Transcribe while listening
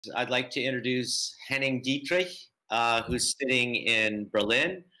I'd like to introduce Henning Diedrich, who's sitting in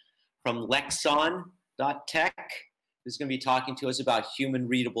Berlin from Lexon.tech, who's going to be talking to us about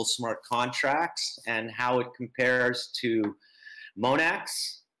human-readable smart contracts and how it compares to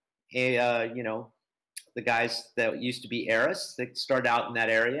Monax, the guys that used to be Eris that started out in that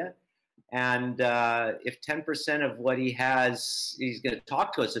area. And if 10% of what he's going to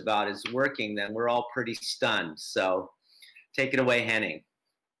talk to us about is working, then we're all pretty stunned. So take it away, Henning.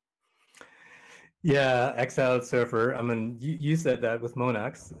 Yeah, Excel Surfer. I mean, you said that with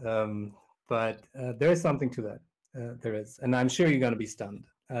Monax, but there is something to that. There is, and I'm sure you're going to be stunned.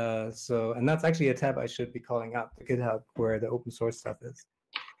 And that's actually a tab I should be calling up, the GitHub, where the open source stuff is.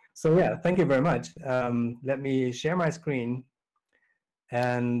 So yeah, thank you very much. Let me share my screen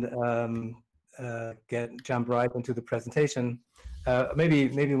and jump right into the presentation.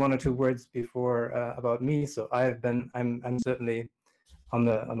 Maybe one or two words before about me. So I'm certainly on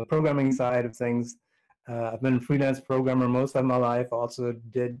the programming side of things. I've been a freelance programmer most of my life. Also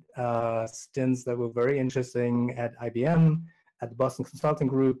did stints that were very interesting at IBM, at the Boston Consulting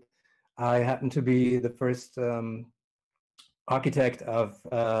Group. I happened to be the first architect of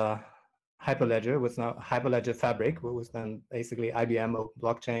Hyperledger, was now Hyperledger Fabric, what was then basically IBM Open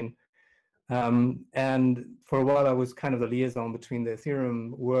Blockchain. And for a while, I was kind of the liaison between the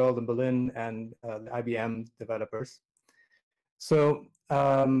Ethereum world in Berlin and the IBM developers. So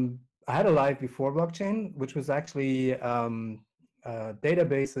I had a life before blockchain, which was actually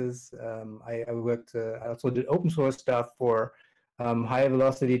databases. I also did open source stuff for high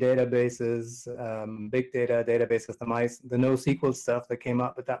velocity databases, big data databases, the NoSQL stuff that came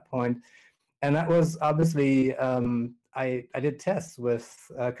up at that point. And that was obviously, I did tests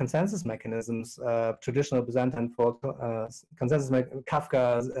with consensus mechanisms, traditional Byzantine fault, consensus,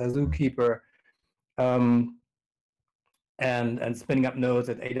 Kafka, Zookeeper, and spinning up nodes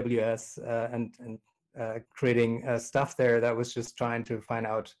at AWS and creating stuff there that was just trying to find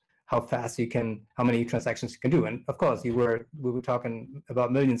out how fast how many transactions you can do. And of course, we were talking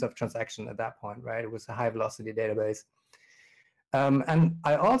about millions of transactions at that point, right? It was a high velocity database. And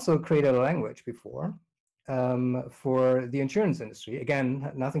I also created a language before for the insurance industry. Again,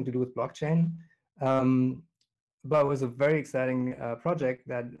 had nothing to do with blockchain, but it was a very exciting project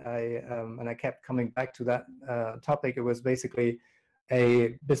that I kept coming back to that topic. It was basically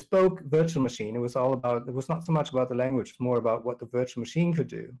a bespoke virtual machine. It was not so much about the language, more about what the virtual machine could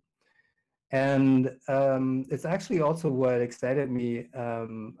do. And it's actually also what excited me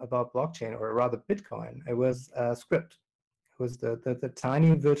about blockchain, or rather Bitcoin. It was Script. It was the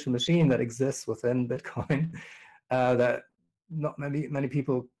tiny virtual machine that exists within Bitcoin that not many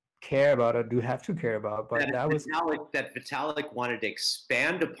people care about or do have to care about. But that was that Vitalik wanted to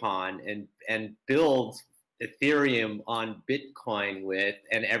expand upon and build Ethereum on Bitcoin with,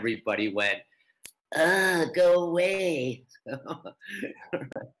 and everybody went, go away.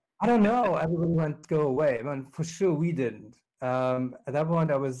 I don't know. Everybody went go away. I mean, for sure we didn't. At that point,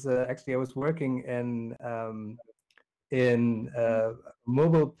 I was working in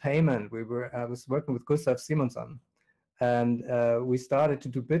mobile payment. I was working with Gustav Simonsson, and we started to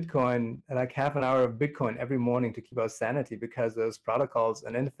do Bitcoin, like half an hour of Bitcoin every morning to keep our sanity, because those protocols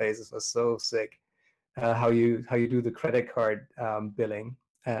and interfaces are so sick. How you do the credit card billing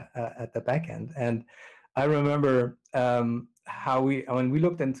at the back end. And I remember when we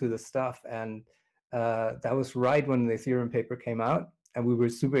looked into the stuff, and that was right when the Ethereum paper came out, and we were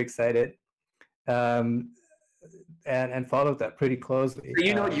super excited and followed that pretty closely. So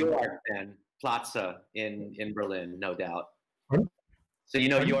Jörg then, Plaza in Berlin, no doubt. Pardon? So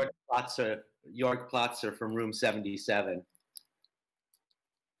Jörg Platzer from room 77.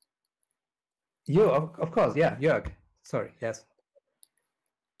 Of course, yeah, Jörg. Sorry, yes.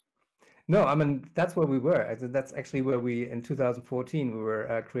 No, I mean, that's where we were. That's actually where in 2014, we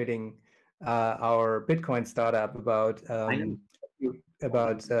were creating our Bitcoin startup about the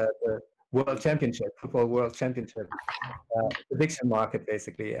World Championship, Football World Championship, prediction market,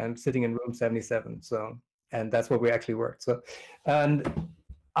 basically, and sitting in room 77. So, and that's where we actually worked. So, and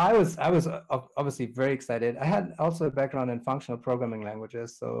I was obviously very excited. I had also a background in functional programming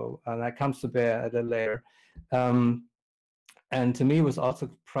languages, so that comes to bear a little later. And to me, it was also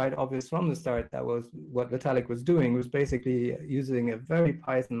quite obvious from the start that was what Vitalik was doing, was basically using a very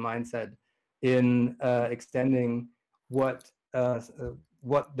Python mindset in extending what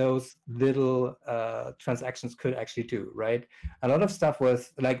those little transactions could actually do, right? A lot of stuff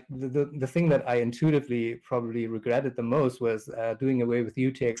was like the thing that I intuitively probably regretted the most was doing away with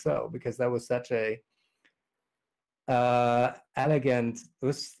UTXO, because that was such a elegant.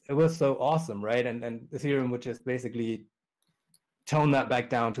 It was so awesome, right? And Ethereum would just basically tone that back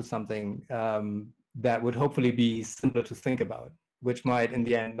down to something that would hopefully be simpler to think about, which might in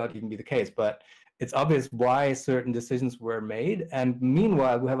the end not even be the case. But it's obvious why certain decisions were made. And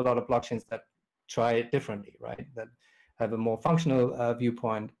meanwhile, we have a lot of blockchains that try it differently, right? That have a more functional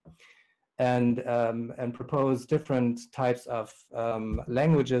viewpoint and propose different types of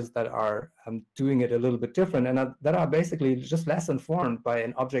languages that are doing it a little bit different and that are basically just less informed by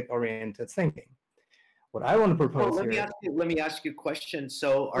an object-oriented thinking. What I want to propose here. Let me ask you a question.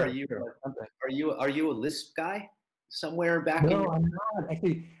 So, are you a Lisp guy somewhere back? No, I'm not.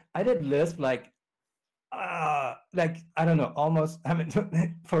 Actually, I did Lisp like I don't know, almost. I mean,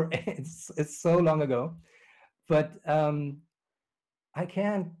 it's so long ago, but I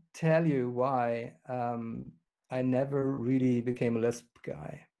can't tell you why I never really became a Lisp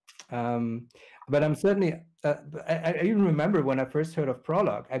guy. But I'm certainly, I even remember when I first heard of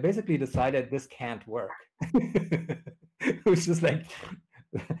Prolog, I basically decided this can't work. It was just like,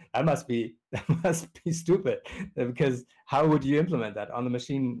 that must be stupid, because how would you implement that on the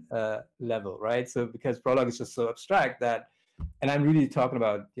machine level, right? So because Prolog is just so abstract that, and I'm really talking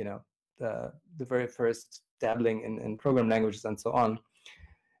about, you know, the very first dabbling in program languages and so on.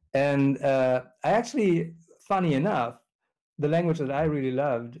 And I actually, funny enough, the language that I really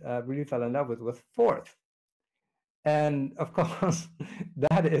loved, really fell in love with, was Forth. And of course,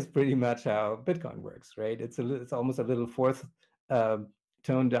 that is pretty much how Bitcoin works, right? It's almost a little Forth,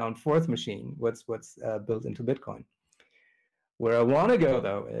 toned down Forth machine, what's built into Bitcoin. Where I want to go,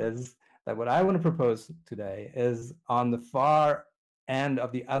 though, is that what I want to propose today is on the far end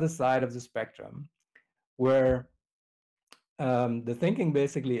of the other side of the spectrum, where the thinking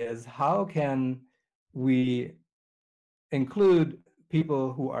basically is, how can we include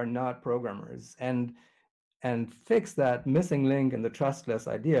people who are not programmers and fix that missing link in the trustless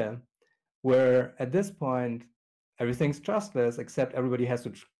idea, where at this point everything's trustless except everybody has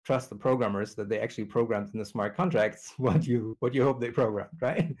to trust the programmers that they actually programmed in the smart contracts what you hope they programmed,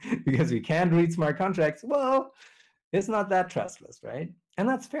 right? Because we can't read smart contracts, well, it's not that trustless, right? And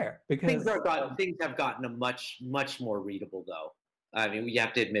that's fair, because things have gotten a much more readable, though. I mean, we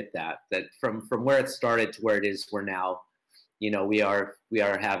have to admit that from where it started to where it is, we're now, you know, we are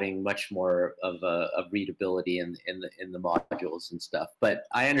having much more of readability in the modules and stuff. But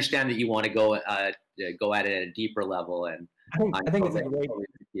I understand that you want to go at it at a deeper level, and I think it's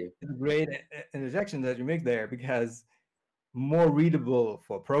a great interjection that you make there, because more readable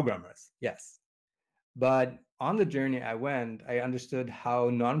for programmers, yes. But on the journey I went, I understood how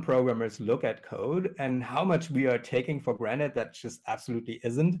non-programmers look at code and how much we are taking for granted that just absolutely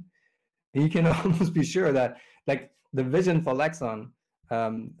isn't. And you can almost be sure that, like, the vision for Lexon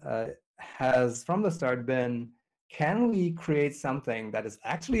has from the start been, can we create something that is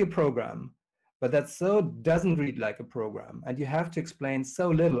actually a program, but that so doesn't read like a program, and you have to explain so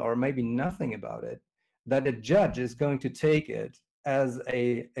little or maybe nothing about it, that a judge is going to take it as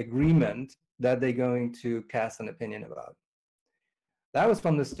an agreement that they're going to cast an opinion about. That was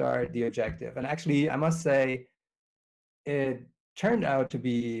from the start the objective. And actually, I must say, it turned out to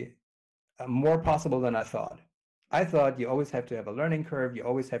be more possible than I thought. I thought you always have to have a learning curve, you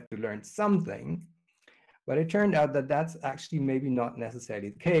always have to learn something, but it turned out that that's actually maybe not necessarily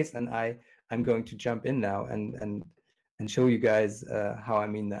the case, and I'm going to jump in now and show you guys how I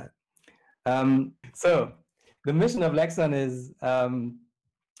mean that. So the mission of Lexon is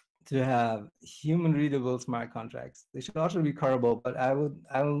to have human-readable smart contracts. They should also be curable, but I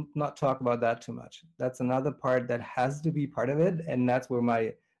will not talk about that too much. That's another part that has to be part of it, and that's where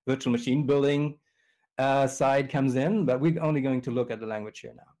my virtual machine building side comes in, but we're only going to look at the language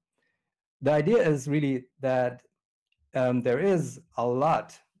here now. The idea is really that there is a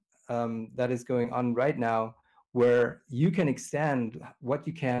lot that is going on right now where you can extend what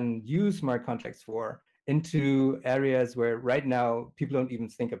you can use smart contracts for into areas where right now people don't even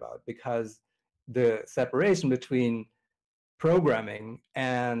think about, because the separation between programming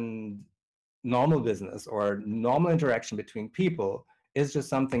and normal business or normal interaction between people is just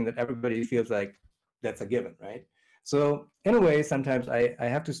something that everybody feels like that's a given, right? So in a way, sometimes I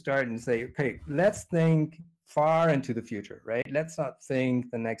have to start and say, okay, let's think far into the future, right? Let's not think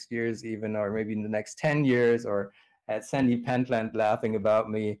the next years even, or maybe in the next 10 years, or at Sandy Pentland laughing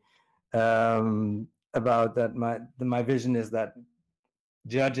about me, about that my vision is that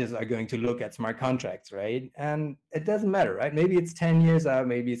judges are going to look at smart contracts, right? And it doesn't matter, right? Maybe it's 10 years out,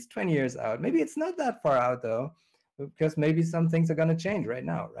 maybe it's 20 years out, maybe it's not that far out though, because maybe some things are going to change right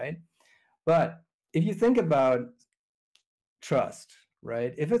now, right? But if you think about trust,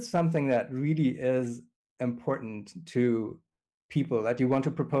 right? If it's something that really is important to people that you want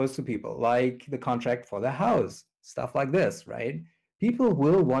to propose to people, like the contract for the house, stuff like this, right? People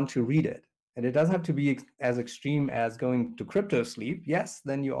will want to read it. And it doesn't have to be as extreme as going to crypto sleep. Yes,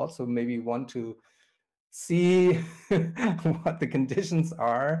 then you also maybe want to see what the conditions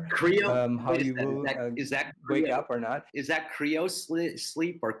are, how you will wake up or not. Is that cryo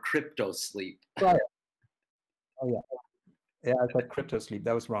sleep or crypto sleep? Cryo. Oh yeah, yeah, I said crypto sleep.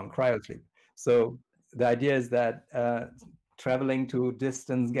 That was wrong. Cryo sleep. So the idea is that traveling to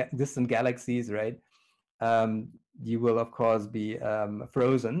distant galaxies, right? You will of course be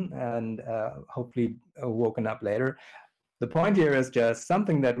frozen and hopefully woken up later. The point here is just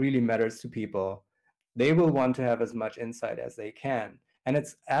something that really matters to people. They will want to have as much insight as they can. And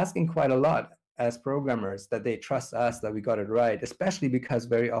it's asking quite a lot as programmers that they trust us that we got it right, especially because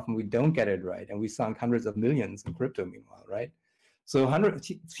very often we don't get it right. And we sunk hundreds of millions in crypto meanwhile, right? So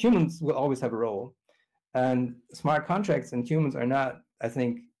humans will always have a role. And smart contracts and humans are not, I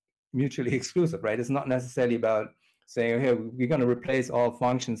think, mutually exclusive, right? It's not necessarily about saying, okay, we're going to replace all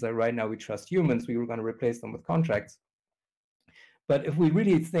functions that right now we trust humans. We were going to replace them with contracts. But if we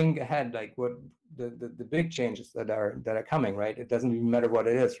really think ahead, like what the big changes that are coming, right? It doesn't even matter what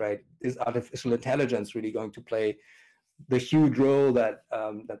it is, right? Is artificial intelligence really going to play the huge role that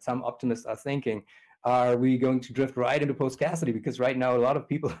that some optimists are thinking? Are we going to drift right into post-scarcity? Because right now, a lot of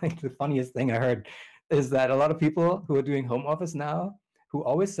people, like the funniest thing I heard is that a lot of people who are doing home office now, who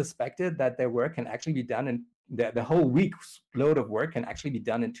always suspected that their work can actually be done in the whole week's load of work can actually be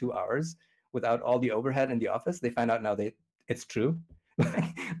done in 2 hours without all the overhead in the office. They find out now it's true.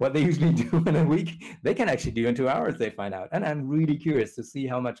 What they usually do in a week, they can actually do in 2 hours, they find out. And I'm really curious to see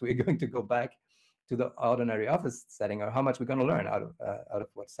how much we're going to go back to the ordinary office setting, or how much we're going to learn out of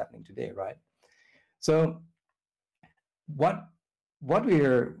what's happening today, right? So what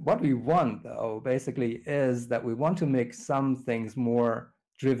we want, though, basically is that we want to make some things more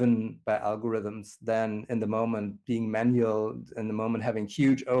driven by algorithms than in the moment being manual, in the moment having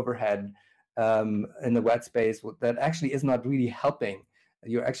huge overhead in the wet space that actually is not really helping.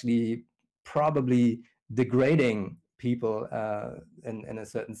 You're actually probably degrading people in a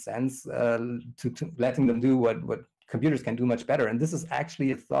certain sense to letting them do what computers can do much better. And this is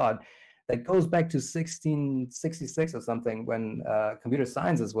actually a thought that goes back to 1666 or something, when computer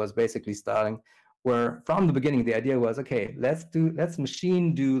sciences was basically starting, where from the beginning the idea was, okay, let's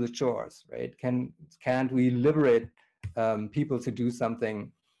machine do the chores, right? Can't we liberate people to do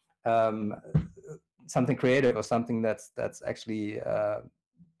something something creative, or something that's actually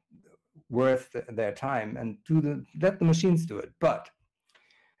worth their time, and let the machines do it. But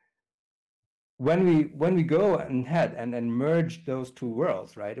when we go ahead and merge those two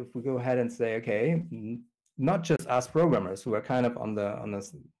worlds, right? If we go ahead and say, okay, not just us programmers who are kind of on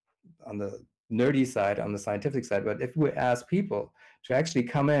the nerdy side, on the scientific side, but if we ask people to actually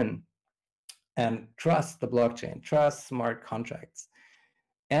come in and trust the blockchain, trust smart contracts,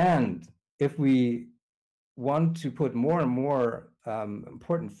 and if we want to put more and more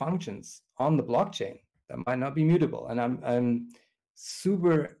important functions on the blockchain that might not be mutable, and I'm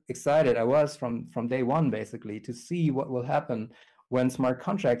super excited. I was from day one, basically, to see what will happen when smart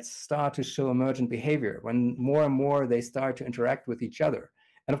contracts start to show emergent behavior, when more and more they start to interact with each other.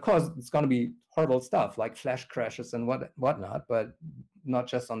 And of course, it's going to be horrible stuff like flash crashes and whatnot, but not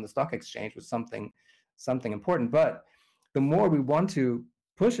just on the stock exchange, with something important. But the more we want to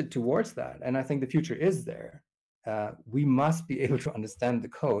push it towards that, and I think the future is there, we must be able to understand the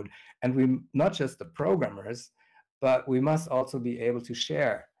code, and we not just the programmers, but we must also be able to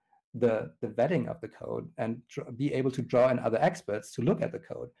share the vetting of the code and be able to draw in other experts to look at the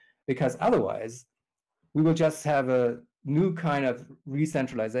code, because otherwise we will just have a new kind of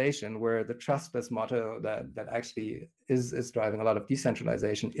re-centralization, where the trustless motto that actually is driving a lot of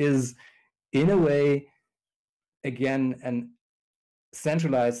decentralization is, in a way, again, an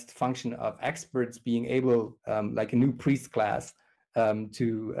centralized function of experts being able, like a new priest class,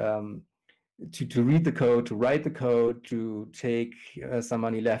 to read the code, to write the code, to take some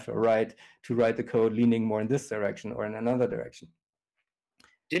money left or right, to write the code leaning more in this direction or in another direction.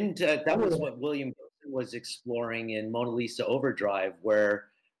 That was what William Gibson was exploring in Mona Lisa Overdrive, where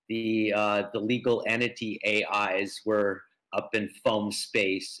the legal entity AIs were up in foam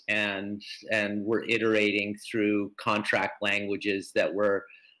space and were iterating through contract languages that were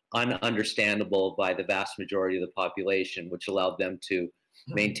ununderstandable by the vast majority of the population, which allowed them to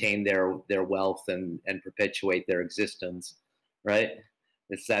maintain their wealth and perpetuate their existence, right?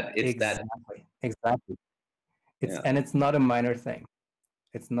 Exactly. And it's not a minor thing.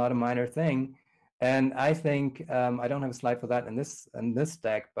 It's not a minor thing. And I think I don't have a slide for that in this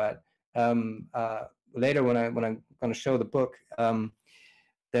deck, but later when I'm going to show the book,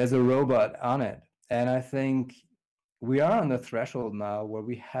 there's a robot on it, and I think we are on the threshold now where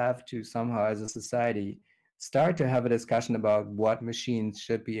we have to somehow, as a society, start to have a discussion about what machines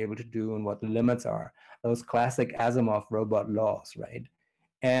should be able to do and what the limits are. Those classic Asimov robot laws, right?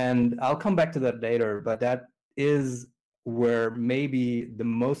 And I'll come back to that later, but that is where maybe the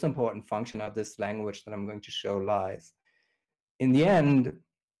most important function of this language that I'm going to show lies. In the end,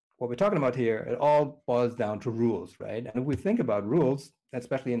 what we're talking about here, it all boils down to rules, right? And if we think about rules,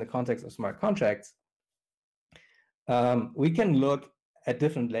 especially in the context of smart contracts, we can look at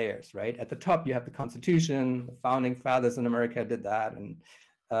different layers, right? At the top, you have the Constitution. The founding fathers in America did that, and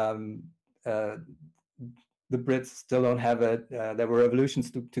the Brits still don't have it. There were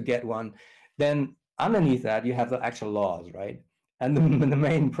revolutions to get one. Then underneath that, you have the actual laws, right? And the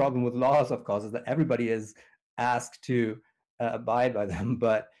main problem with laws, of course, is that everybody is asked to abide by them,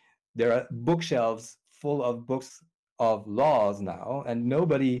 but there are bookshelves full of books of laws now, and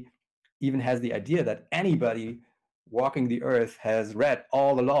nobody even has the idea that anybody walking the earth has read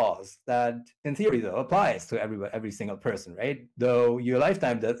all the laws. That, in theory, though, applies to every single person, right? Though your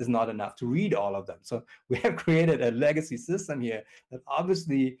lifetime is not enough to read all of them. So we have created a legacy system here that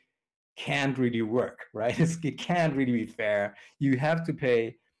obviously can't really work, right? It can't really be fair. You have to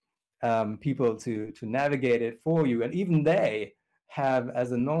pay people to navigate it for you, and even they have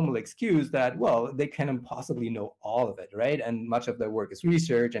as a normal excuse that, well, they can't possibly know all of it, right? And much of their work is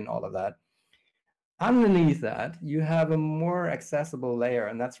research and all of that. Underneath that, you have a more accessible layer,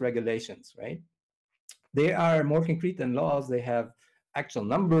 and that's regulations, right? They are more concrete than laws. They have actual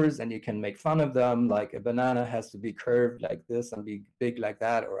numbers, and you can make fun of them, like a banana has to be curved like this and be big like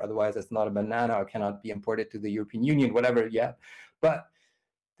that, or otherwise it's not a banana or cannot be imported to the European Union, whatever, yeah. But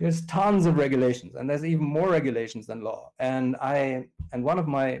there's tons of regulations, and there's even more regulations than law. And one of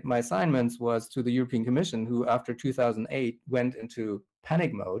my assignments was to the European Commission, who after 2008 went into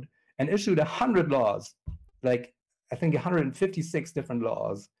panic mode and issued 100 laws, like I think 156 different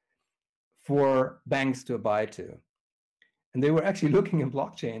laws for banks to abide to. And they were actually looking in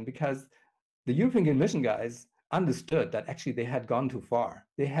blockchain because the European Commission guys understood that actually they had gone too far.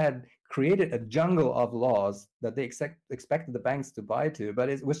 They had created a jungle of laws that they expected the banks to abide to, but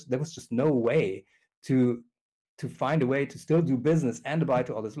there was just no way to find a way to still do business and abide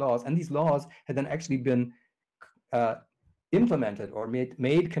to all these laws. And these laws had then actually been implemented or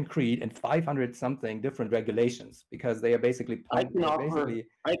made concrete in 500 something different regulations, because they are basically I can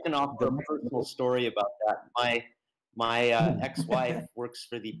offer a personal story about that. My ex-wife works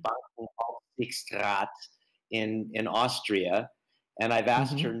for the Bankenaufsichtsrat in Austria, and I've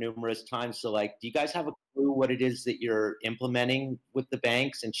asked her numerous times, so like, do you guys have a clue what it is that you're implementing with the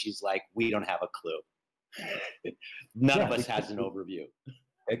banks? And she's like, we don't have a clue. None of us has an overview.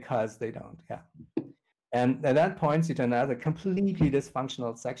 Because they don't, yeah. And that points you to another completely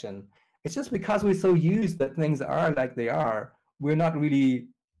dysfunctional section. It's just because we're so used that things are like they are, we're not really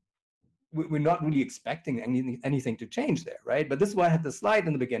expecting anything to change there, right? But this is why I had the slide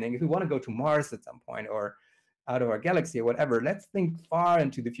in the beginning. If we want to go to Mars at some point or out of our galaxy or whatever, let's think far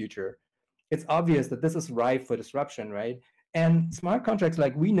into the future. It's obvious that this is ripe for disruption, right? And smart contracts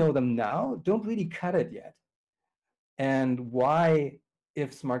like we know them now don't really cut it yet. And why,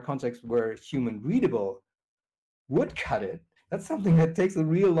 if smart contracts were human readable, would cut it, that's something that takes a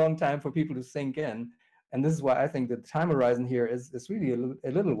real long time for people to sink in. And this is why I think the time horizon here is really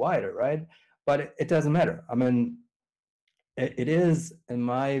a little wider, right? But it doesn't matter. I mean, it is, in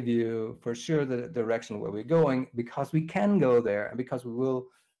my view, for sure the direction where we're going, because we can go there and because we will,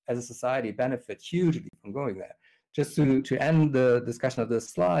 as a society, benefit hugely from going there. Just to end the discussion of this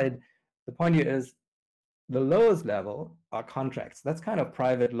slide, the point here is the lowest level are contracts. That's kind of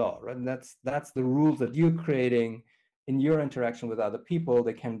private law, right? And that's the rules that you're creating in your interaction with other people.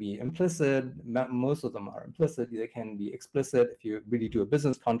 They can be implicit. Most of them are implicit. They can be explicit if you really do a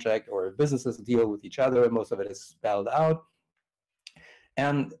business contract or if businesses deal with each other. Most of it is spelled out.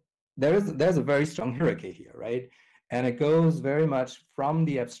 And there's a very strong hierarchy here, right? And it goes very much from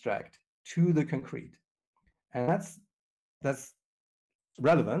the abstract to the concrete. And that's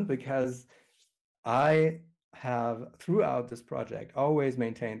relevant because I have, throughout this project, always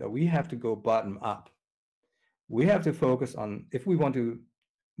maintained that we have to go bottom up. We have to focus on, if we want to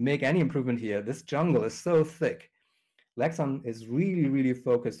make any improvement here, this jungle is so thick. Lexon is really, really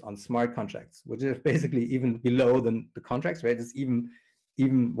focused on smart contracts, which is basically even below the contracts, right? It's even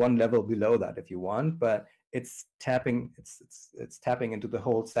one level below that if you want, but it's tapping into the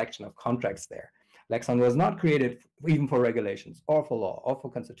whole section of contracts there. Lexon was not created even for regulations or for law or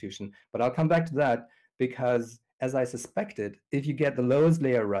for constitution, but I'll come back to that because, as I suspected, if you get the lowest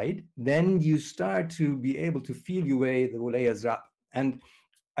layer right, then you start to be able to feel your way the layers up. And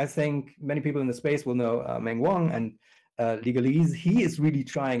I think many people in the space will know Meng Wang and Legalese. He is really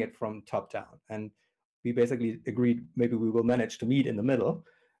trying it from top down. And we basically agreed maybe we will manage to meet in the middle.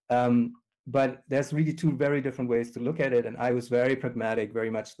 But there's really two very different ways to look at it. And I was very pragmatic,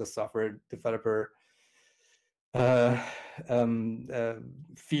 very much the software developer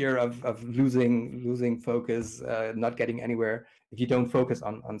fear of losing focus, not getting anywhere if you don't focus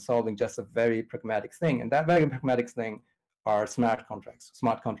on solving just a very pragmatic thing. And that very pragmatic thing are smart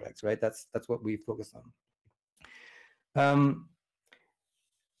contracts, right? That's what we focus on.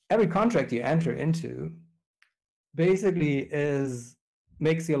 Every contract you enter into basically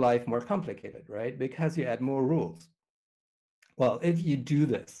makes your life more complicated, right? Because you add more rules. Well, if you do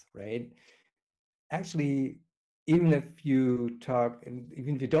this, right, actually, even if you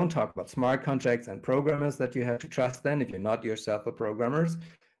don't talk about smart contracts and programmers that you have to trust, then if you're not yourself a programmer,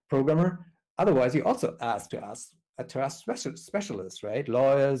 otherwise you also ask to trust specialists, right?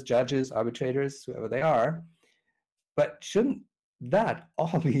 Lawyers, judges, arbitrators, whoever they are. But shouldn't that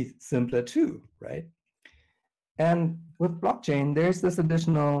all be simpler too, right? And with blockchain, there's this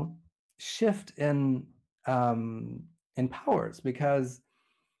additional shift in powers, because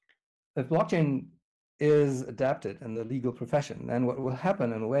if blockchain is adapted in the legal profession, then what will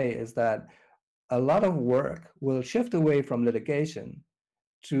happen in a way is that a lot of work will shift away from litigation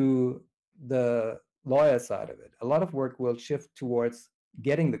to the lawyer side of it. A lot of work will shift towards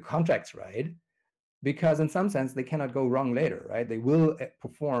getting the contracts right, because in some sense they cannot go wrong later, right? They will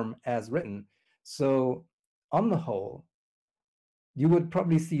perform as written. So on the whole, you would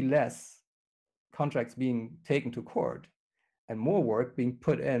probably see less contracts being taken to court and more work being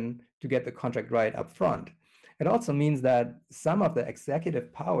put in to get the contract right up front. It also means that some of the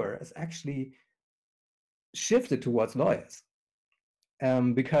executive power is actually shifted towards lawyers.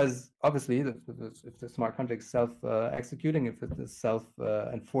 Because obviously, if the smart contract is self-executing, if it is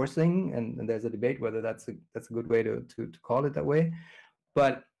self-enforcing, and there's a debate whether that's a good way to call it that way,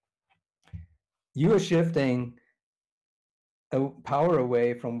 but you are shifting a power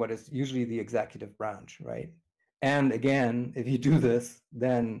away from what is usually the executive branch, right? And again, if you do this,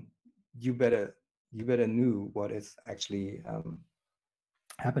 then you better know what is actually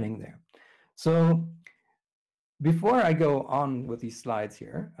happening there. So before I go on with these slides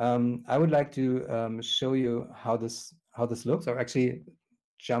here, I would like to show you how this looks, or actually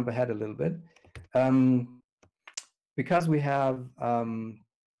jump ahead a little bit, because we have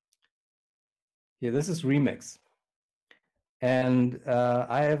here. This is Remix, and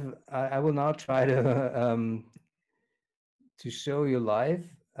I will now try to show you live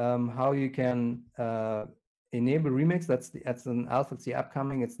how you can enable Remix. That's an alpha. It's the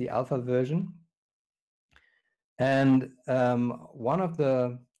upcoming. It's the alpha version. And one of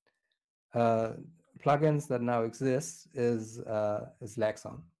the plugins that now exists is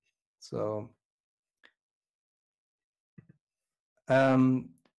Lexon. So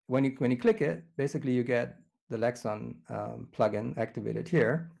when you click it, basically you get the Lexon plugin activated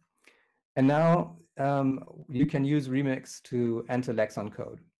here, and now you can use Remix to enter Lexon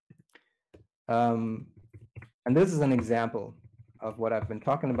code. And this is an example of what I've been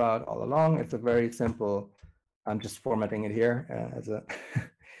talking about all along. It's a very simple. I'm just formatting it here as a,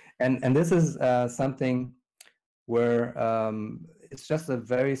 and this is something where it's just a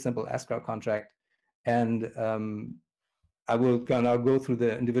very simple escrow contract, and I will now go through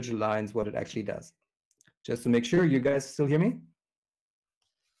the individual lines what it actually does, just to make sure. You guys still hear me?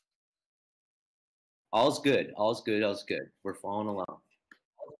 All's good. All's good. All's good. We're following along.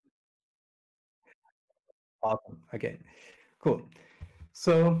 Awesome. Okay, cool.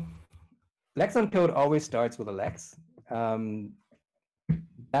 So Lexon code always starts with a Lex.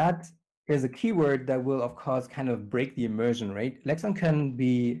 That is a keyword that will, of course, kind of break the immersion, right? Lexon can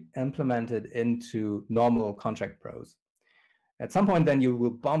be implemented into normal contract prose. At some point, then you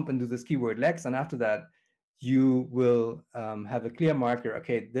will bump into this keyword Lex, and after that, you will have a clear marker.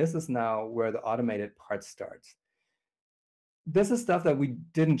 Okay, this is now where the automated part starts. This is stuff that we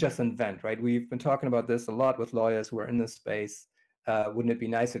didn't just invent, right? We've been talking about this a lot with lawyers who are in this space. Wouldn't it be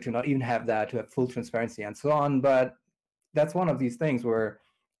nicer to not even have that, to have full transparency and so on? But that's one of these things where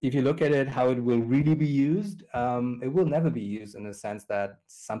if you look at it, how it will really be used, it will never be used in the sense that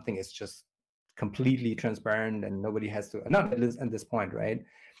something is just completely transparent and nobody has to, not at this point, right?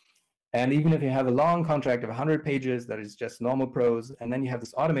 And even if you have a long contract of 100 pages that is just normal prose, and then you have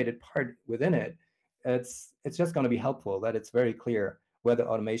this automated part within it, it's just going to be helpful that it's very clear where the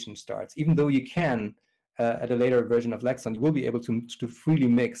automation starts. Even though you can, at a later version of Lexon, you will be able to freely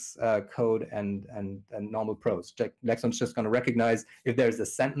mix code and normal prose. Lexon's just going to recognize if there's a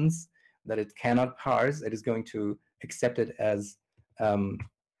sentence that it cannot parse, it is going to accept it as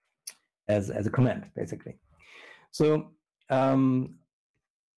as a comment, basically. So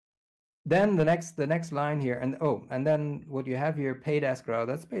then the next line here, and then what you have here, paid escrow,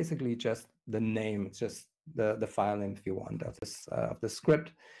 that's basically just the name. It's just the file name, if you want, of the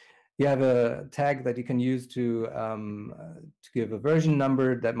script. You have a tag that you can use to give a version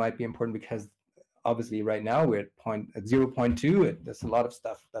number that might be important, because obviously right now we're at 0.2. There's a lot of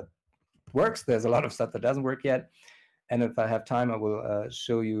stuff that works. There's a lot of stuff that doesn't work yet. And if I have time, I will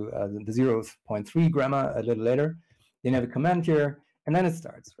show you the 0.3 grammar a little later. Then you have a command here, and then it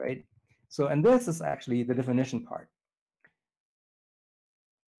starts, right? So, and this is actually the definition part.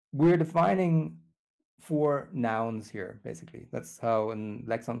 We're defining 4 nouns here, basically. That's how in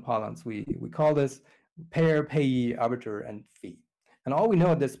Lexon parlance we call this: payer, payee, arbiter, and fee. And all we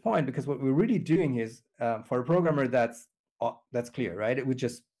know at this point, because what we're really doing is, for a programmer, that's clear, right? It would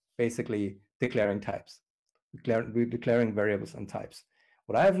just basically declaring types. We're declaring variables and types.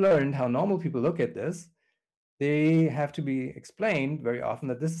 What I've learned, how normal people look at this, they have to be explained very often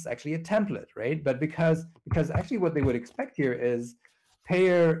that this is actually a template, right? But because actually what they would expect here is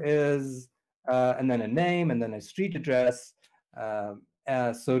payer is, and then a name, and then a street address,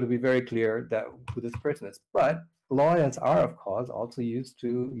 so to be very clear that who this person is. But lawyers are, of course, also used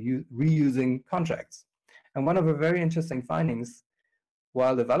to reusing contracts. And one of the very interesting findings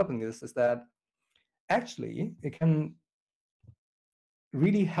while developing this is that actually it can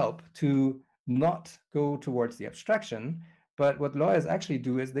really help to not go towards the abstraction. But what lawyers actually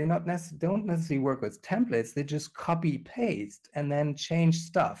do is they don't necessarily work with templates. They just copy paste and then change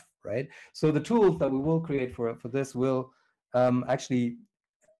stuff, right? So the tools that we will create for this will actually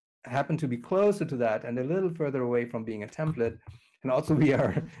happen to be closer to that and a little further away from being a template. And also we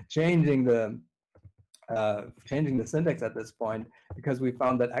are changing the syntax at this point, because we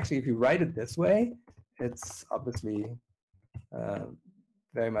found that actually if you write it this way, it's obviously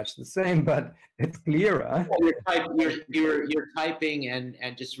very much the same, but it's clearer. Well, you're typing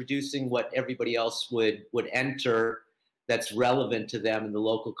and just reducing what everybody else would enter that's relevant to them in the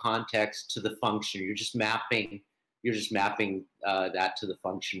local context to the function. You're just mapping that to the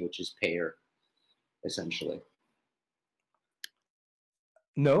function, which is payer, essentially.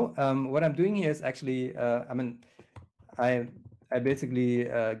 No, what I'm doing here is actually, I basically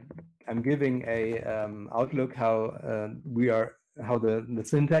I'm giving a outlook how how the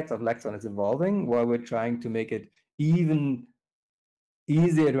syntax of Lexon is evolving, while we're trying to make it even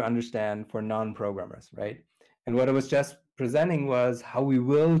easier to understand for non-programmers, right? And what I was just presenting was how we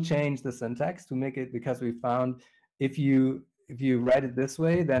will change the syntax to make it, because we found if you write it this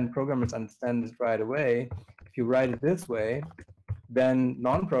way, then programmers understand it right away. If you write it this way, then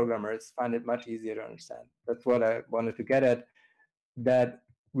non-programmers find it much easier to understand. That's what I wanted to get at, that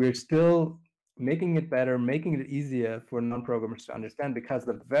we're still making it better, making it easier for non-programmers to understand, because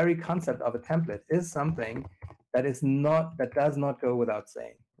the very concept of a template is something that does not go without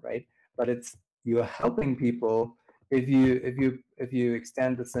saying, right? But you're helping people if you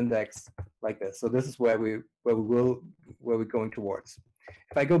extend the syntax like this. So this is where we're going towards.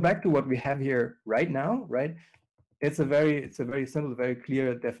 If I go back to what we have here right now, right? It's a very simple, very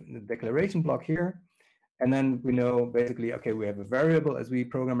clear declaration block here. And then we know basically, okay, we have a variable, as we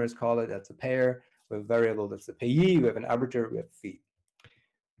programmers call it, that's a payer. We have a variable that's a payee. We have an arbiter. We have a fee.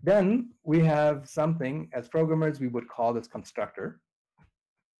 Then we have something, as programmers, we would call this constructor.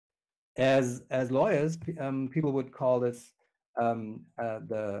 As lawyers, people would call this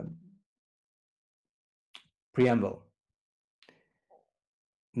the preamble.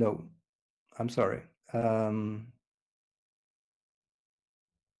 No, I'm sorry. I'm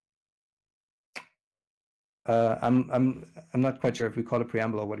not quite sure if we call it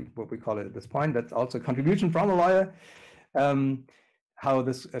preamble or what we call it at this point. That's also a contribution from a lawyer. How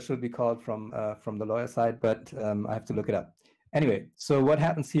this should be called from the lawyer side, but I have to look it up. Anyway, so what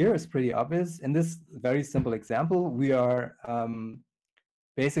happens here is pretty obvious. In this very simple example, we are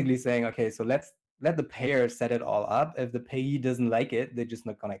basically saying, okay, so let the payer set it all up. If the payee doesn't like it, they're just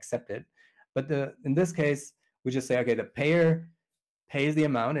not going to accept it. But in this case, we just say, okay, the payer pays the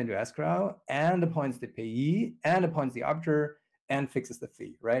amount into escrow and appoints the payee and appoints the arbiter and fixes the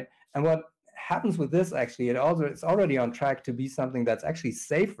fee, right? And what happens with this, actually, it's already on track to be something that's actually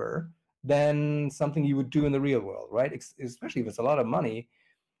safer than something you would do in the real world, right? Especially if it's a lot of money.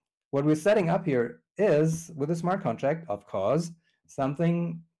 What we're setting up here is, with a smart contract, of course,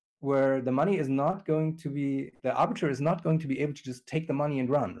 something where the money is not going to be, the arbiter is not going to be able to just take the money and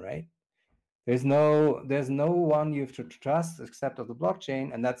run, right? There's no one you have to trust except of the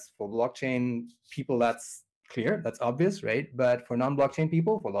blockchain, and that's for blockchain people, that's clear, that's obvious, right? But for non-blockchain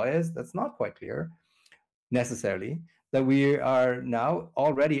people, for lawyers, that's not quite clear necessarily. that we are now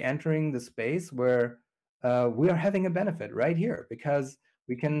already entering the space where we are having a benefit right here, because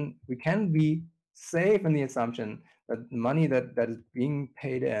we can be safe in the assumption that money that is being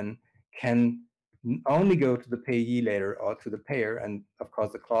paid in can only go to the payee later or to the payer. And of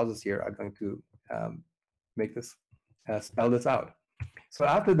course, the clauses here are going to make this spell this out. So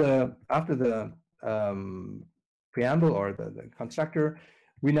after the preamble or the constructor,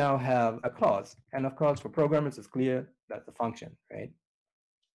 we now have a clause. And of course, for programmers, it's clear that's a function, right?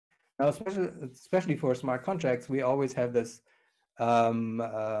 Now, especially for smart contracts, we always have this,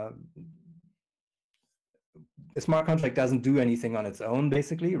 a smart contract doesn't do anything on its own,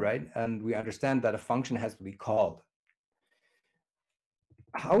 basically, right? And we understand that a function has to be called.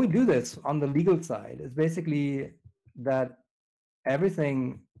 How we do this on the legal side is basically that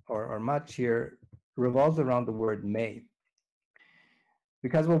everything or much here revolves around the word may.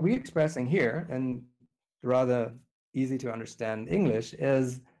 Because what we're expressing here, in rather easy to understand English,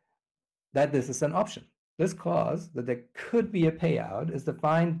 is that this is an option. This clause, that there could be a payout, is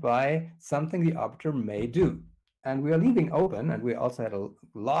defined by something the arbiter may do. And we are leaving open, and we also had a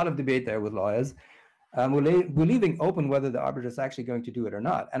lot of debate there with lawyers, we're leaving open whether the arbiter is actually going to do it or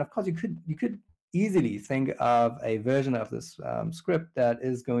not. And of course, you could easily think of a version of this script that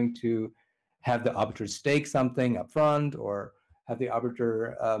is going to have the arbiter stake something up front, or have the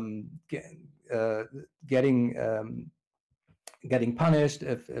arbiter getting punished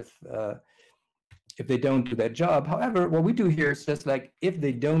if they don't do their job. However, what we do here is just like, if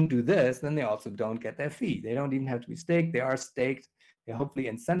they don't do this, then they also don't get their fee. They don't even have to be staked. They are staked. They're hopefully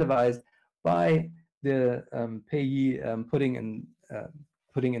incentivized by the payee putting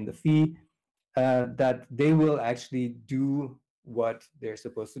in the fee, that they will actually do what they're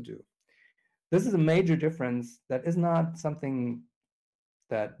supposed to do. This is a major difference that is not something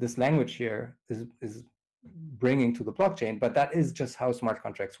that this language here is bringing to the blockchain, but that is just how smart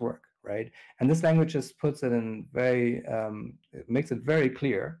contracts work, right? And this language just puts it in very, it makes it very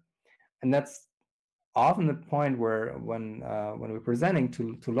clear. And that's often the point where when we're presenting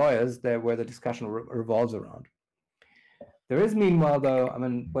to lawyers, where the discussion revolves around. There is, meanwhile, though, I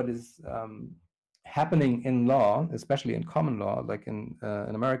mean, what is happening in law, especially in common law, like in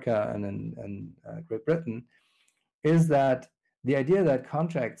America and in Great Britain, is that the idea that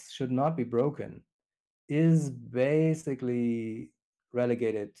contracts should not be broken is basically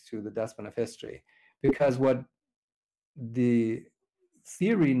relegated to the dustbin of history, because what the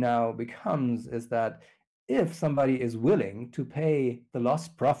theory now becomes is that if somebody is willing to pay the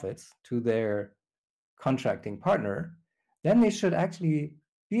lost profits to their contracting partner, then they should actually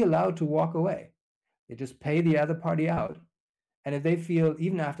be allowed to walk away. They just pay the other party out. And if they feel,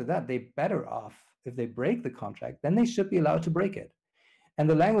 even after that, they're better off if they break the contract, then they should be allowed to break it. And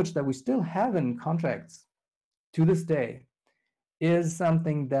the language that we still have in contracts to this day is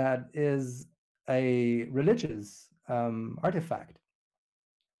something that is a religious artifact,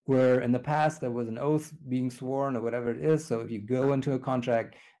 where in the past there was an oath being sworn or whatever it is. So if you go into a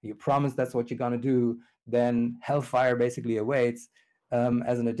contract, you promise that's what you're going to do, then hellfire basically awaits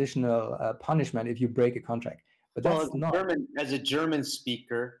as an additional punishment if you break a contract. But that's as a German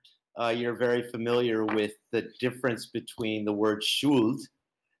speaker, you're very familiar with the difference between the word Schuld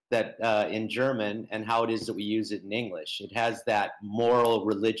that in German and how it is that we use it in English. It has that moral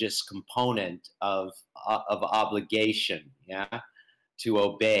religious component of obligation, yeah, to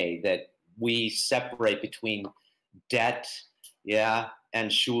obey, that we separate between debt, yeah, and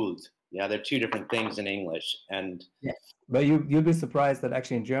Schuld. Yeah, they're two different things in English. And yeah, but you'll be surprised that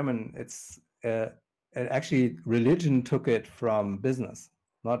actually in German it's actually religion took it from business,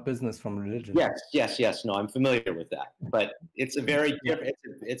 not business from religion. Yes. No, I'm familiar with that, but it's a very different.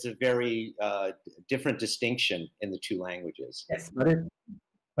 It's a very different distinction in the two languages. Yes,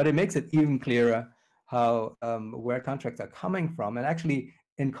 but it makes it even clearer how where contracts are coming from. And actually,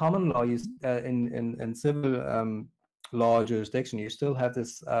 in common law, in civil law jurisdiction, you still have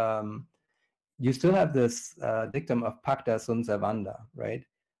this dictum of pacta sunt servanda, right?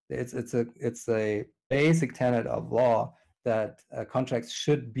 It's a basic tenet of law that contracts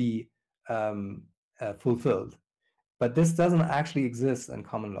should be fulfilled, but this doesn't actually exist in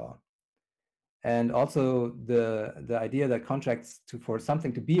common law. And also the idea that contracts for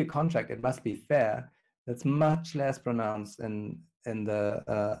something to be a contract, it must be fair. That's much less pronounced in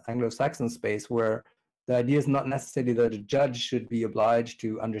the Anglo-Saxon space, where the idea is not necessarily that a judge should be obliged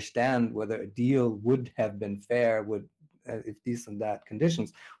to understand whether a deal would have been fair, if these and that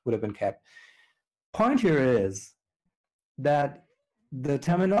conditions would have been kept. Point here is that the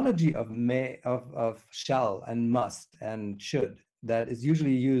terminology of shall and must and should that is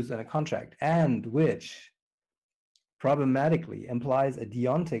usually used in a contract, and which problematically implies a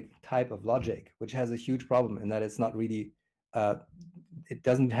deontic type of logic, which has a huge problem in that it's not really, it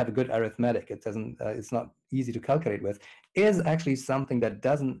doesn't have a good arithmetic. It doesn't, it's not easy to calculate with, is actually something that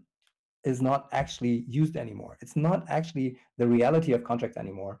is not actually used anymore. It's not actually the reality of contracts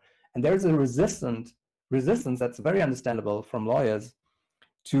anymore. And there's a resistance that's very understandable from lawyers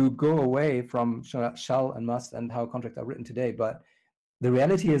to go away from shall and must and how contracts are written today. But the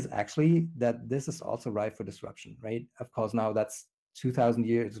reality is actually that this is also ripe for disruption, right? Of course, now that's 2,000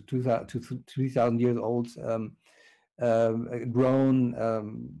 years, 3,000 years old grown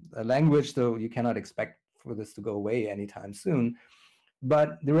language, so you cannot expect for this to go away anytime soon.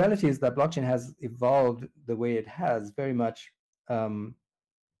 But the reality is that blockchain has evolved the way it has very much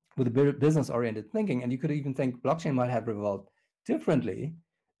with a business-oriented thinking. And you could even think blockchain might have evolved differently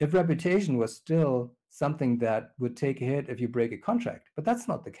if reputation was still something that would take a hit if you break a contract. But that's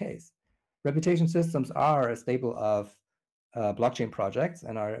not the case. Reputation systems are a staple of blockchain projects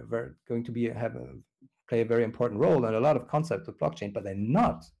and are going to play a very important role in a lot of concepts of blockchain, but they're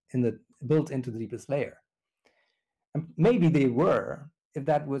not built into the deepest layer. And maybe they were if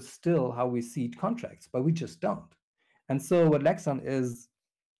that was still how we see contracts, but we just don't. And so what Lexon is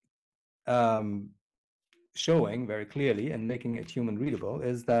showing very clearly and making it human readable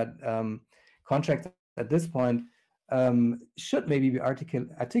is that contracts at this point should maybe be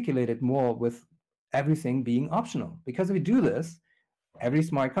articulated more with everything being optional. Because if we do this, every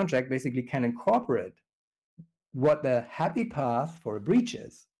smart contract basically can incorporate what the happy path for a breach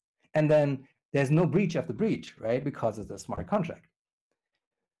is. And then there's no breach of the breach, right? Because it's a smart contract.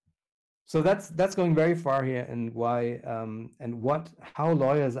 So that's going very far here, and why and how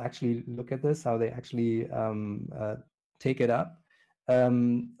lawyers actually look at this, how they actually take it up,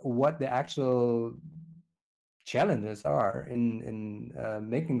 what the actual challenges are in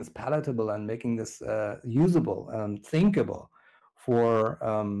making this palatable and making this usable and thinkable for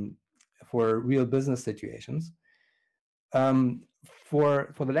real business situations.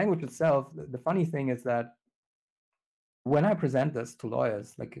 For the language itself, the funny thing is that when I present this to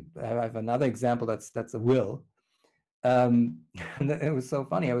lawyers, like I have another example that's a will. It was so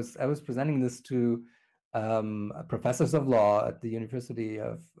funny. I was presenting this to professors of law at the University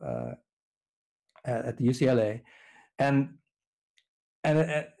of at the UCLA, and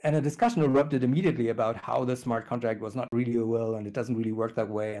a discussion erupted immediately about how the smart contract was not really a will and it doesn't really work that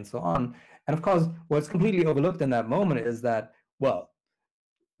way and so on. And of course, what's completely overlooked in that moment is that, well,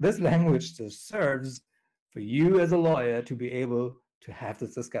 this language just serves for you as a lawyer to be able to have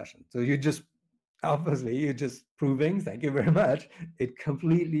this discussion. So you're just proving, thank you very much, it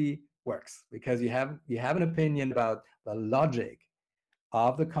completely works because you have an opinion about the logic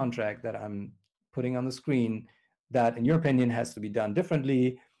of the contract that I'm putting on the screen that in your opinion has to be done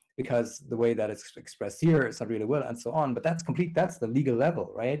differently because the way that it's expressed here is not really will and so on. But that's the legal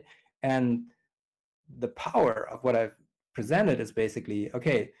level, right? And the power of what I've presented is basically,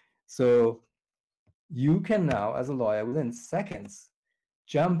 okay, so you can now, as a lawyer, within seconds,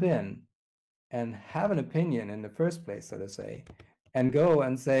 jump in and have an opinion in the first place, so to say, and go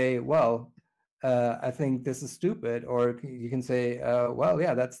and say, well, I think this is stupid, or you can say, well,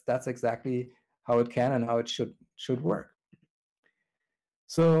 yeah, that's exactly how it can and how it should work.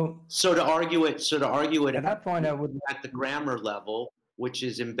 So to argue it at that point, I would at the grammar level, which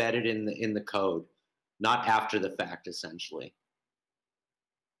is embedded in the code, not after the fact, essentially.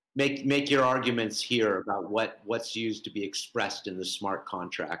 Make your arguments here about what's used to be expressed in the smart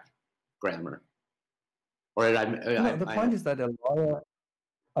contract grammar. Or the point is that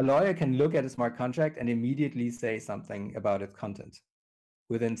a lawyer can look at a smart contract and immediately say something about its content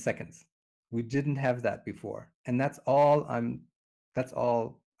within seconds. We didn't have that before, and that's all I'm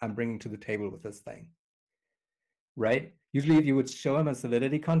bringing to the table with this thing, right? Usually, if you would show them a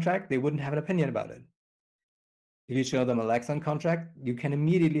Solidity contract, they wouldn't have an opinion about it. If you show them a Lexon contract, you can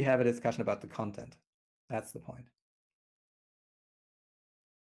immediately have a discussion about the content. That's the point.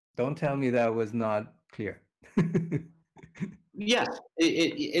 Don't tell me that was not clear. Yes,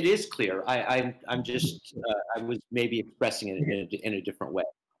 it is clear. I'm just I was maybe expressing it in a different way.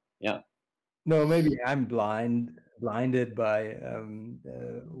 Yeah. No, maybe I'm blinded by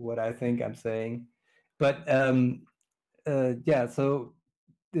what I think I'm saying, but yeah. So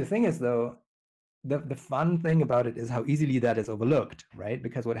the thing is, though, the fun thing about it is how easily that is overlooked, right?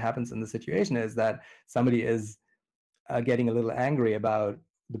 Because what happens in the situation is that somebody is getting a little angry about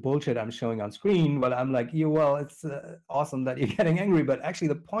the bullshit I'm showing on screen. Well, I'm like, well, it's awesome that you're getting angry, but actually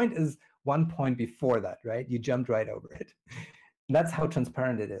the point is one point before that, right? You jumped right over it. And that's how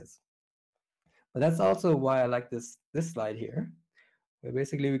transparent it is. But that's also why I like this slide here, where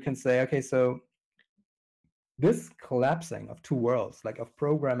basically we can say, okay, so this collapsing of two worlds, like of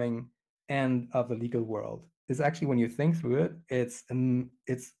programming and of the legal world, is actually, when you think through it, it's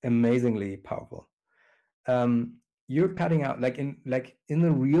amazingly powerful. You're cutting out, like in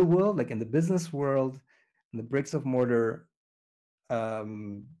the real world, like in the business world, in the bricks of mortar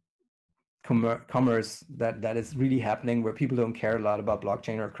commerce that is really happening, where people don't care a lot about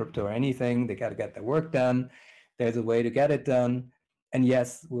blockchain or crypto or anything. They got to get their work done. There's a way to get it done. And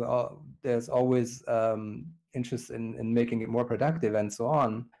yes, there's always interest in making it more productive and so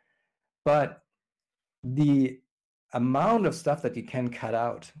on. But the amount of stuff that you can cut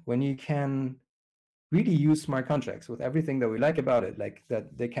out when you can really use smart contracts with everything that we like about it, like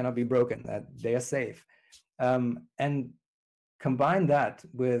that they cannot be broken, that they are safe, and combine that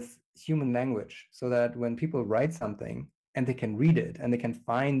with human language, so that when people write something and they can read it and they can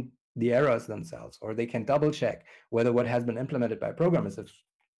find the errors themselves, or they can double check whether what has been implemented by programmers, if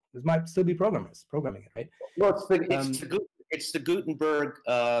this might still be programmers programming it, right? Well, it's the Gutenberg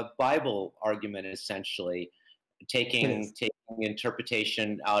Bible argument, essentially, taking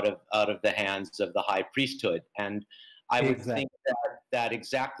interpretation out of the hands of the high priesthood. And I would think that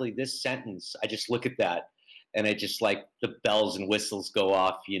exactly this sentence, I just look at that and it just, like, the bells and whistles go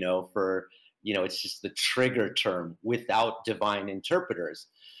off, for, it's just the trigger term, without divine interpreters.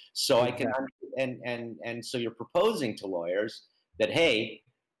 So I can, and so you're proposing to lawyers that, hey,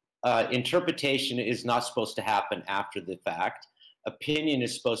 interpretation is not supposed to happen after the fact. Opinion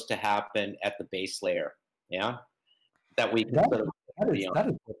is supposed to happen at the base layer. Yeah. That we can that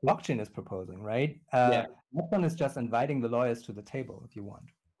is what blockchain is proposing, right? That one is just inviting the lawyers to the table, if you want,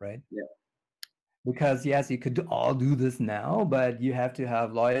 right? Yeah. Because yes, you could all do this now, but you have to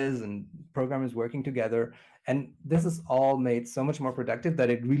have lawyers and programmers working together. And this is all made so much more productive that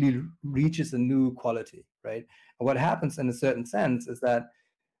it really reaches a new quality, right? And what happens in a certain sense is that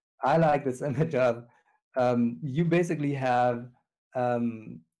I like this image of you basically have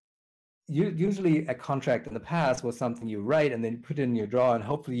usually a contract in the past was something you write and then put it in your drawer, and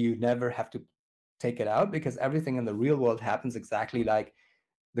hopefully you never have to take it out, because everything in the real world happens exactly like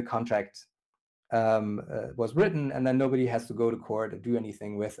the contract was written, and then nobody has to go to court or do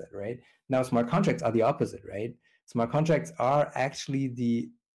anything with it, right? Now, smart contracts are the opposite, right? Smart contracts are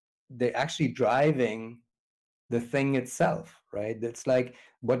actually they're actually driving the thing itself, right? It's like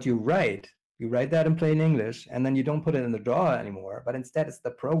what you write that in plain English, and then you don't put it in the drawer anymore, but instead it's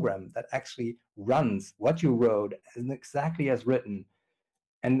the program that actually runs what you wrote exactly as written.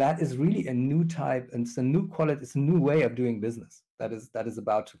 And that is really a new type, and it's a new quality, it's a new way of doing business that is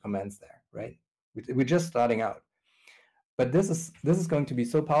about to commence there, right? We're just starting out. But this is going to be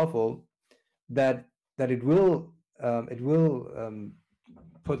so powerful that it will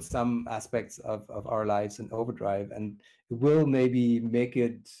put some aspects of our lives in overdrive, and it will maybe make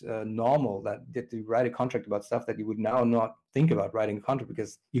it normal that you write a contract about stuff that you would now not think about writing a contract,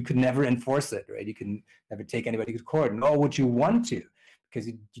 because you could never enforce it, right? You can never take anybody to court, nor would you want to, because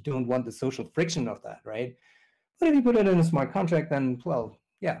you don't want the social friction of that, right? But if you put it in a smart contract, then, well,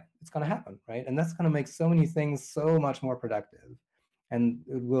 yeah, it's going to happen, right? And that's going to make so many things so much more productive. And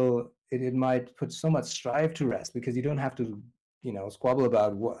it might put so much strife to rest, because you don't have to, squabble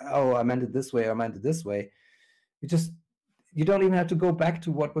about, oh, I meant it this way, or I meant it this way. You don't even have to go back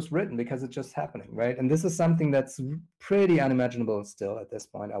to what was written, because it's just happening, right? And this is something that's pretty unimaginable still at this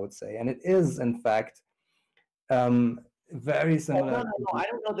point, I would say. And it is, in fact, very similar. No, I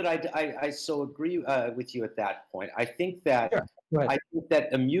don't know that I so agree with you at that point. I think that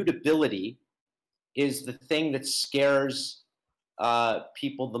immutability is the thing that scares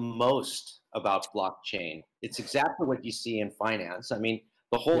people the most about blockchain. It's exactly what you see in finance. I mean,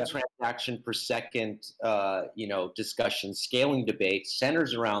 the whole transaction per second, discussion, scaling debate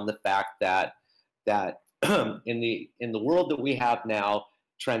centers around the fact that in the world that we have now,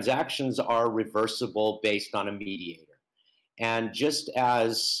 transactions are reversible based on a mediator. And just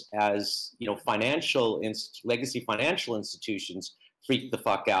as legacy financial institutions freak the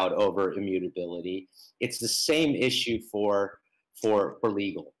fuck out over immutability, it's the same issue for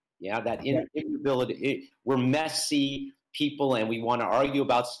legal. Yeah, that immutability. We're messy people, and we want to argue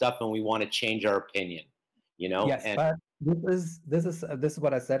about stuff, and we want to change our opinion. Yes, but this is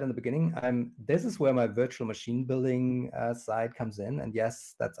what I said in the beginning. This is where my virtual machine building side comes in, and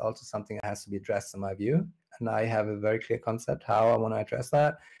yes, that's also something that has to be addressed in my view. And I have a very clear concept how I want to address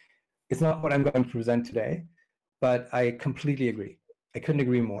that. It's not what I'm going to present today, but I completely agree. I couldn't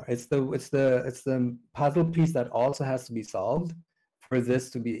agree more. It's the puzzle piece that also has to be solved for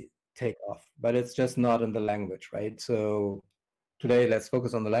this to be take off, but it's just not in the language, right? So today, let's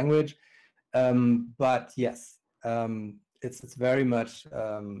focus on the language. But yes, it's very much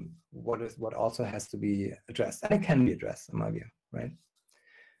what also has to be addressed, and it can be addressed in my view, right?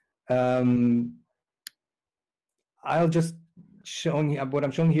 I'll just showing what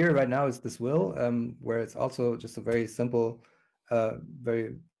I'm showing here right now is this will, where it's also just a very simple,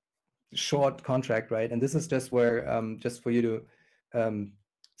 very short contract, right? And this is just where, just for you to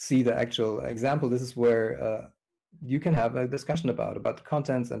see the actual example, this is where you can have a discussion about the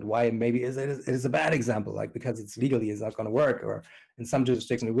contents and why maybe it is a bad example, like because it's legally is not going to work, or in some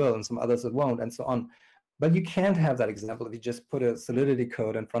jurisdictions it will, and some others it won't, and so on. But you can't have that example if you just put a Solidity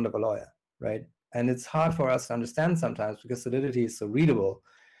code in front of a lawyer, right? And it's hard for us to understand sometimes because Solidity is so readable.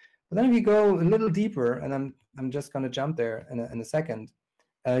 But then if you go a little deeper, and I'm just going to jump there in a second,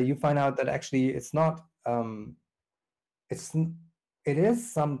 you find out that actually it's not, it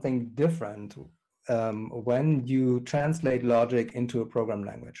is something different when you translate logic into a program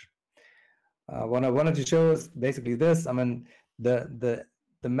language. What I wanted to show is basically this. I mean, the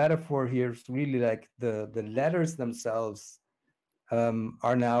metaphor here is really like the letters themselves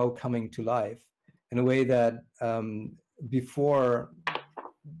are now coming to life in a way that before,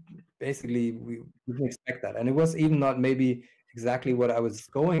 basically, we didn't expect that. And it was even not maybe exactly what I was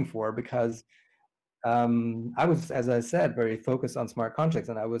going for, because I was, as I said, very focused on smart contracts,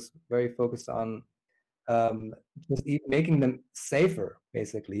 and I was very focused on just making them safer,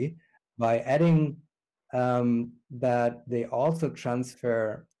 basically, by adding that they also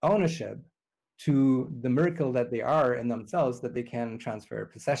transfer ownership to the miracle that they are in themselves, that they can transfer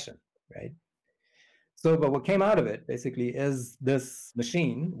possession, right? So, but what came out of it basically is this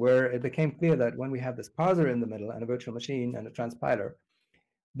machine where it became clear that when we have this parser in the middle and a virtual machine and a transpiler,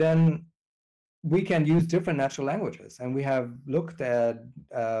 then we can use different natural languages. And we have looked at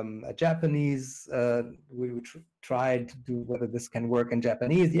Japanese. We tried to do whether this can work in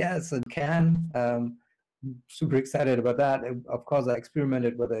Japanese. Yes, it can. Super excited about that. Of course, I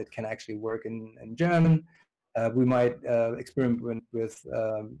experimented whether it can actually work in German. We might experiment with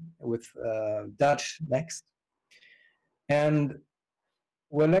Dutch next. And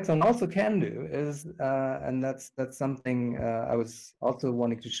what Lexon also can do is, and that's something I was also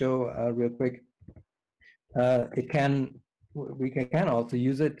wanting to show real quick. We can also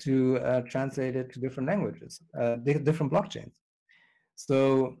use it to translate it to different languages, different blockchains.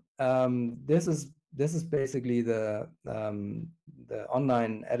 So this is basically the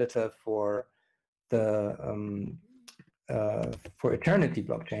online editor for the for Eternity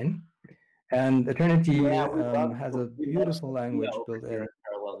blockchain, and Eternity has a beautiful language built in.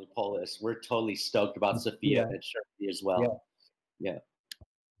 Parallele Polis. We're totally stoked about Sophia and Sharpie as well. Yeah.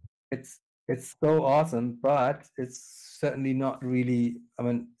 It's so awesome, but it's certainly not really, I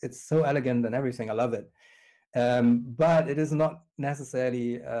mean, it's so elegant and everything. I love it. But it is not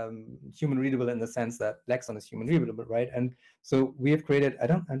necessarily human readable in the sense that Lexon is human readable, right? And so we have created,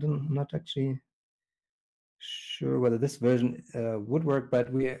 I'm not actually sure whether this version would work,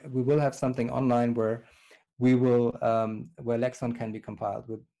 but we will have something online where we will, where Lexon can be compiled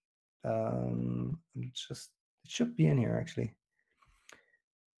with, it should be in here actually.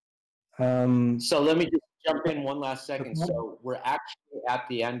 So let me just jump in one last second. So we're actually at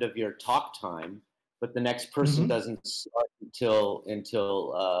the end of your talk time, but the next person doesn't start until in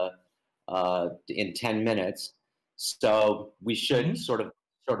 10 minutes. So we should sort of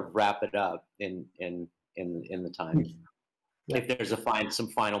wrap it up in the time. Yeah. If there's some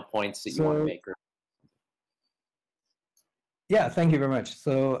final points that you want to make. Yeah, thank you very much.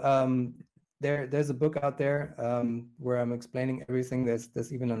 So there's a book out there where I'm explaining everything.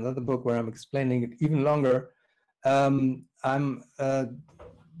 There's even another book where I'm explaining it even longer. I'm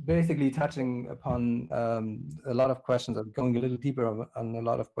basically touching upon a lot of questions. I'm going a little deeper on a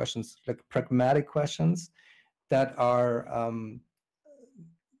lot of questions, like pragmatic questions that are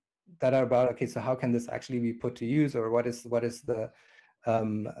about, okay, so how can this actually be put to use, or what is the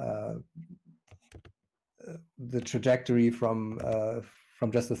trajectory from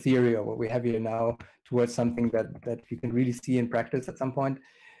just a theory or what we have here now towards something that you can really see in practice at some point.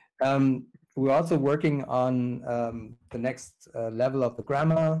 We're also working on the next level of the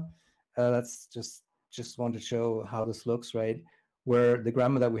grammar. That's just want to show how this looks, right? Where the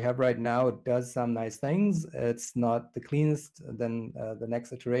grammar that we have right now does some nice things. It's not the cleanest. Then the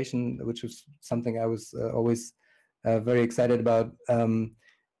next iteration, which was something I was always very excited about,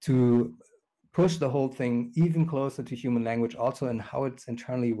 to push the whole thing even closer to human language, also in how it's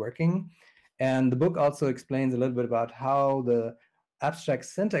internally working. And the book also explains a little bit about how the abstract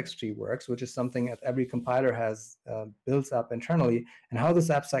syntax tree works, which is something that every compiler has built up internally, and how this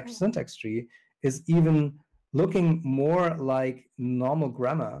abstract syntax tree is even looking more like normal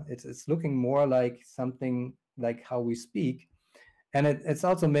grammar. It's looking more like something like how we speak. And it's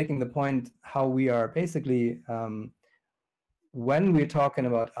also making the point how we are basically, when we're talking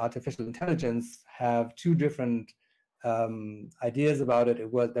about artificial intelligence, have two different ideas about it.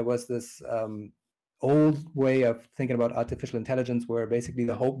 There was this old way of thinking about artificial intelligence where basically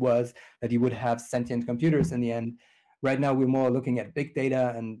the hope was that you would have sentient computers in the end. Right now, we're more looking at big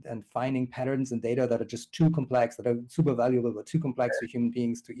data and finding patterns in data that are just too complex, that are super valuable, but too complex for human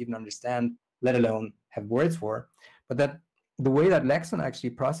beings to even understand, let alone have words for. But that the way that Lexon actually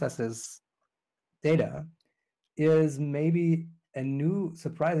processes data is maybe a new,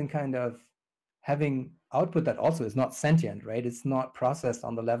 surprising kind of having output that also is not sentient, right? It's not processed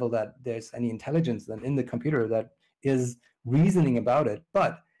on the level that there's any intelligence then in the computer that is reasoning about it.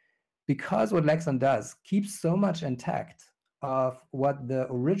 But because what Lexon does keeps so much intact of what the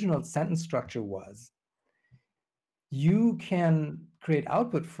original sentence structure was, you can create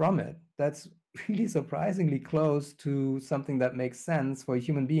output from it that's really surprisingly close to something that makes sense for a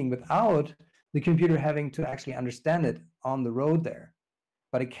human being without the computer having to actually understand it on the road there.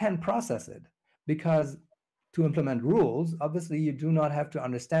 But it can process it, because to implement rules, obviously you do not have to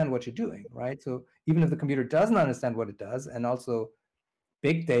understand what you're doing, right? So even if the computer doesn't understand what it does, and also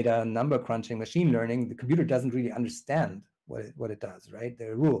big data, number crunching, machine learning, the computer doesn't really understand what it does, right?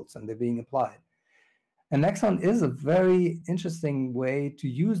 There are rules and they're being applied. And Nexon is a very interesting way to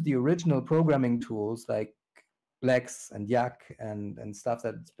use the original programming tools like Plex and Yak and stuff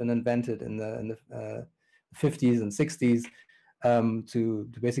that's been invented in the 50s and 60s to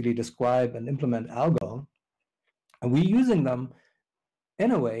basically describe and implement algo. And we're using them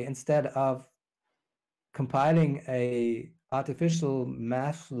in a way, instead of compiling a artificial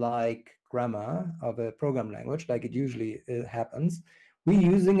math-like grammar of a program language, like it usually happens, we're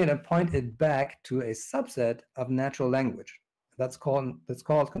using it and point it back to a subset of natural language. That's called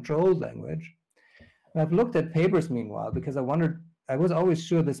controlled language. And I've looked at papers meanwhile, because I was always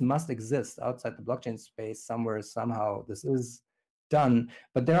sure this must exist outside the blockchain space somewhere, somehow this is done.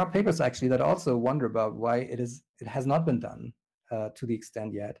 But there are papers actually that also wonder about why it has not been done to the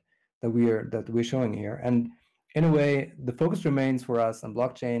extent yet that we're showing here. And in a way, the focus remains for us on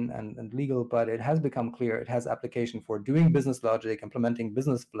blockchain and legal, but it has become clear it has application for doing business logic, implementing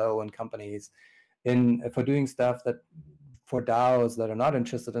business flow in companies, for doing stuff that for DAOs that are not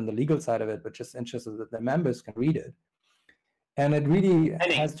interested in the legal side of it, but just interested that their members can read it. And it really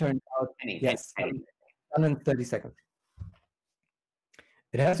has turned out, yes, done in 30 seconds.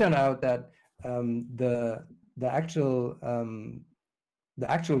 It has turned out that the actual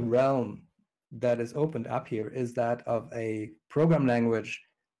realm that is opened up here is that of a program language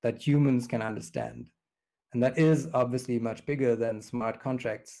that humans can understand. And that is obviously much bigger than smart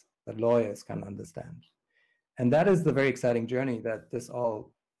contracts that lawyers can understand. And that is the very exciting journey that this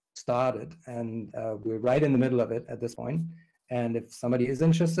all started. And we're right in the middle of it at this point. And if somebody is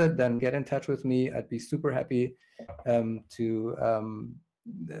interested, then get in touch with me. I'd be super happy to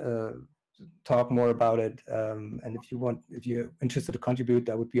talk more about it. And if you're interested to contribute,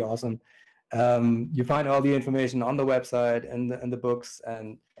 that would be awesome. You find all the information on the website and the books,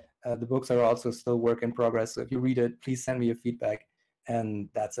 and the books are also still work in progress. So if you read it, please send me your feedback. And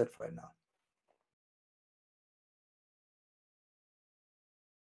that's it for now.